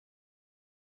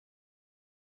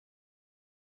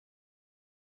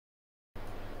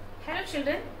Hello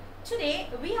children, today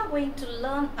we are going to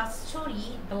learn a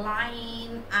story, The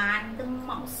Lion and the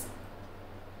Mouse.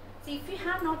 See, if you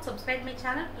have not subscribed my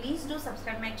channel, please do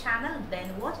subscribe my channel,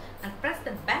 then watch and press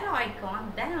the bell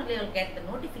icon, then only you'll get the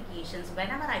notifications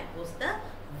whenever I post the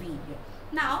video.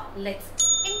 Now let's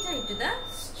enter into the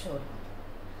story.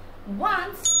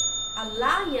 Once a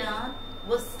lion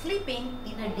was sleeping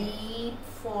in a deep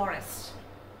forest.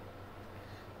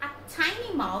 A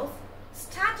tiny mouse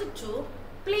started to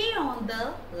play on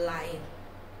the lion,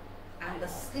 and the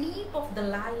sleep of the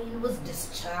lion was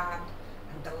disturbed,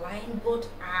 and the lion got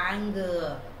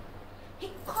anger. He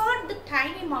caught the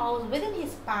tiny mouse within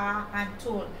his paw and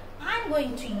told, "I'm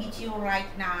going to eat you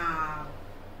right now."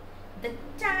 The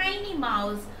tiny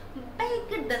mouse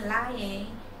begged the lion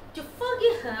to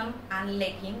forgive him and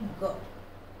let him go,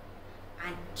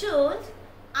 and told,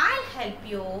 "I'll help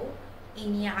you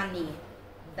in your need."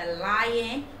 The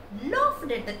lion laughed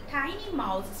at the tiny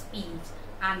mouse's speech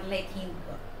and let him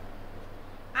go.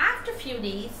 After a few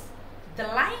days, the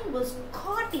lion was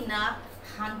caught in a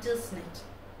hunter's net.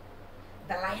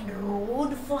 The lion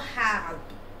roared for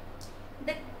help.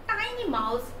 The tiny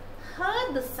mouse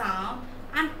heard the sound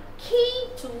and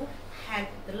came to help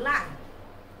the lion.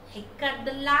 He cut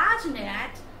the large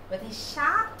net with his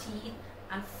sharp teeth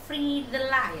and freed the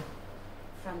lion.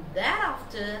 From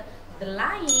thereafter, the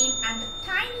lion and the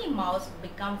tiny mouse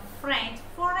become friends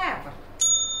forever.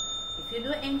 If you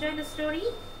do enjoy the story,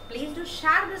 please do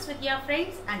share this with your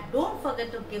friends, and don't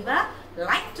forget to give a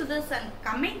like to this and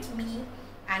comment me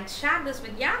and share this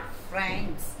with your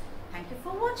friends. Thank you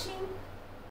for watching.